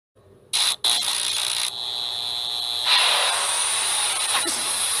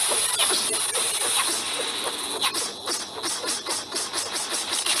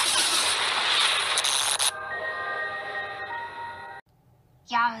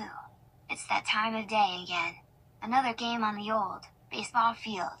Woohoo! It's that time of day again. Another game on the old baseball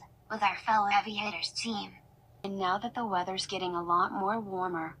field with our fellow heavy hitters team. And now that the weather's getting a lot more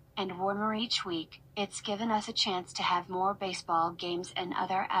warmer and warmer each week, it's given us a chance to have more baseball games and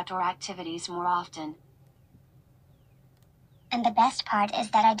other outdoor activities more often. And the best part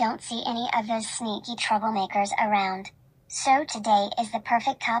is that I don't see any of those sneaky troublemakers around. So today is the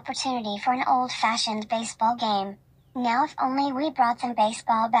perfect opportunity for an old-fashioned baseball game. Now if only we brought some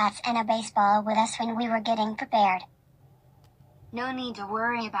baseball bats and a baseball with us when we were getting prepared. No need to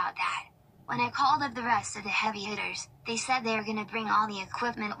worry about that. When I called up the rest of the heavy hitters, they said they were gonna bring all the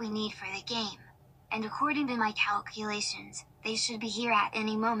equipment we need for the game. And according to my calculations, they should be here at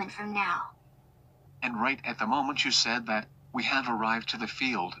any moment from now. And right at the moment you said that, we have arrived to the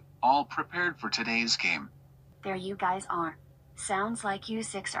field, all prepared for today's game. There you guys are. Sounds like you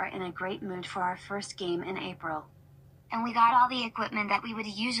six are in a great mood for our first game in April. And we got all the equipment that we would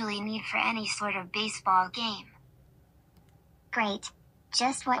usually need for any sort of baseball game. Great.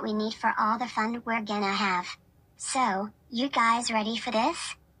 Just what we need for all the fun we're gonna have. So, you guys ready for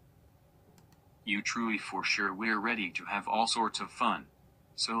this? You truly for sure we're ready to have all sorts of fun.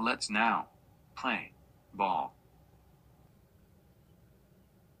 So let's now play ball.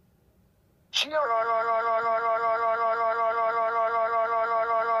 You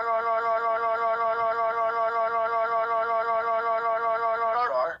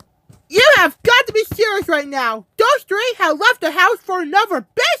have got to be serious right now. Those three have left the house for another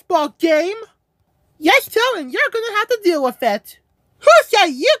baseball game. Yes, Tilden, you're gonna have to deal with it. Who said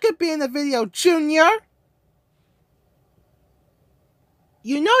you could be in the video, Junior?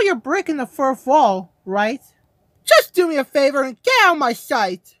 You know you're breaking the fourth wall, right? Just do me a favor and get out of my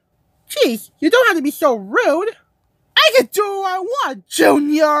sight. Jeez, you don't have to be so rude. I can do what I want,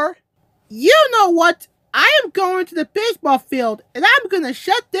 Junior. You know what? I am going to the baseball field, and I'm going to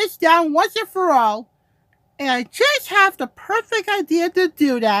shut this down once and for all. And I just have the perfect idea to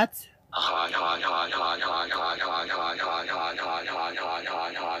do that.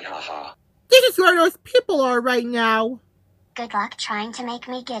 This is where those people are right now. Good luck trying to make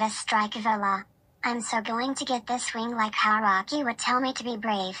me get a strike villa. I'm so going to get this swing like how Rocky would tell me to be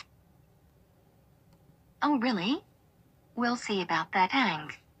brave. Oh really? We'll see about that,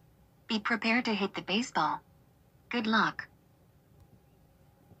 Hank. Be prepared to hit the baseball. Good luck.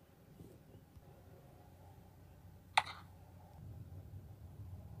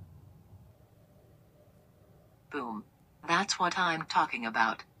 Boom. That's what I'm talking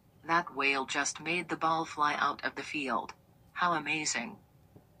about. That whale just made the ball fly out of the field. How amazing.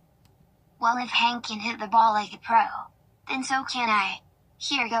 Well, if Hank can hit the ball like a pro, then so can I.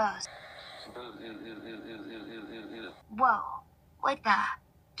 Here goes. Whoa. What the?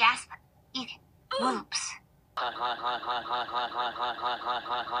 Gasp. Eek. Whoops.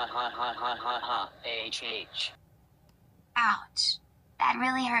 Ouch. That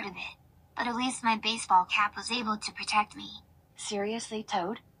really hurt a bit. But at least my baseball cap was able to protect me. Seriously,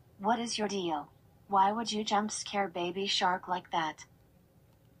 Toad? What is your deal? Why would you jump scare Baby Shark like that?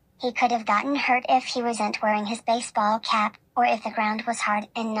 He could have gotten hurt if he wasn't wearing his baseball cap, or if the ground was hard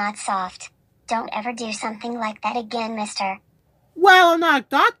and not soft. Don't ever do something like that again, mister. Well, I'm not a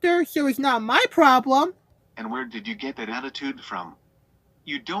doctor, so it's not my problem. And where did you get that attitude from?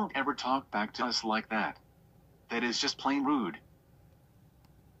 You don't ever talk back to us like that. That is just plain rude.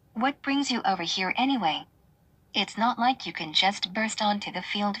 What brings you over here anyway? It's not like you can just burst onto the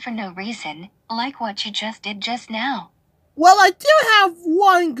field for no reason, like what you just did just now. Well, I do have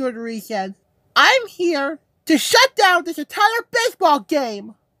one good reason. I'm here to shut down this entire baseball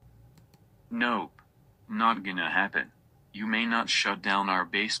game. Nope. Not gonna happen. You may not shut down our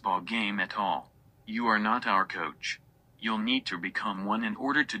baseball game at all. You are not our coach. You'll need to become one in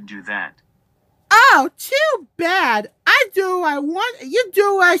order to do that. Oh, too bad. I do what I want and you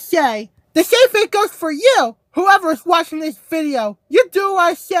do what I say. The same thing goes for you, whoever is watching this video. You do what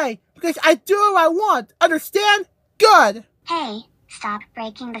I say, because I do what I want. Understand? Good. Hey, stop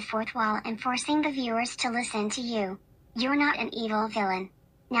breaking the fourth wall and forcing the viewers to listen to you. You're not an evil villain.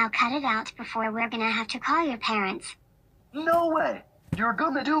 Now cut it out before we're gonna have to call your parents. No way! You're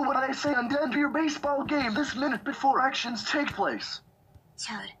gonna do what I say and end your baseball game this minute before actions take place.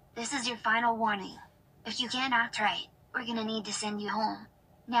 Toad, this is your final warning. If you can't act right, we're gonna need to send you home.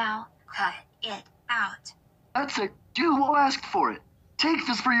 Now, cut it out. That's it. You will ask for it. Take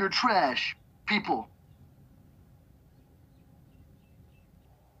this for your trash, people.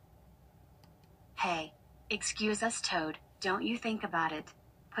 Hey, excuse us, Toad. Don't you think about it.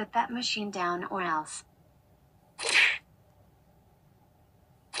 Put that machine down or else.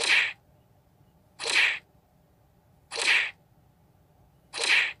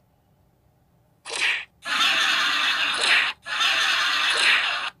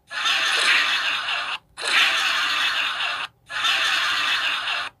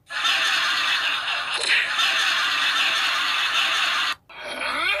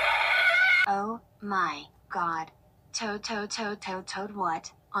 My God. Toad,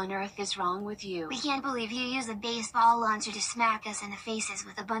 what on earth is wrong with you? We can't believe you use a baseball launcher to smack us in the faces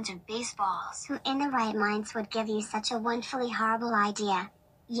with a bunch of baseballs. Who in the right minds would give you such a wonderfully horrible idea?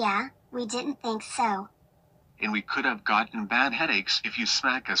 Yeah, we didn't think so. And we could have gotten bad headaches if you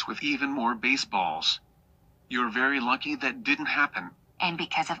smack us with even more baseballs. You're very lucky that didn't happen. And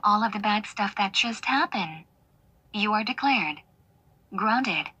because of all of the bad stuff that just happened, you are declared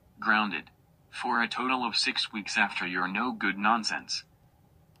grounded. Grounded. For a total of 6 weeks after your no good nonsense.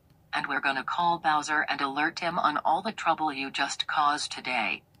 And we're gonna call Bowser and alert him on all the trouble you just caused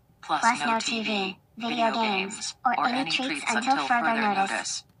today. Plus no TV, video games, or any treats until further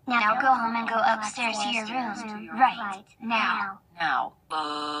notice. Now go home and go upstairs to your room. Right now. Now.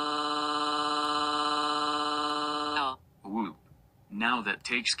 Whoop. Now that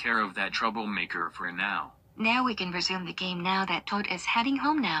takes care of that troublemaker for now. Now we can resume the game now that Toad is heading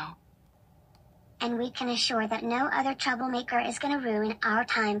home now. And we can assure that no other troublemaker is gonna ruin our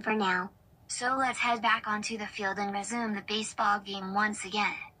time for now. So let's head back onto the field and resume the baseball game once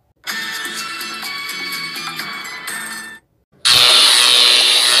again.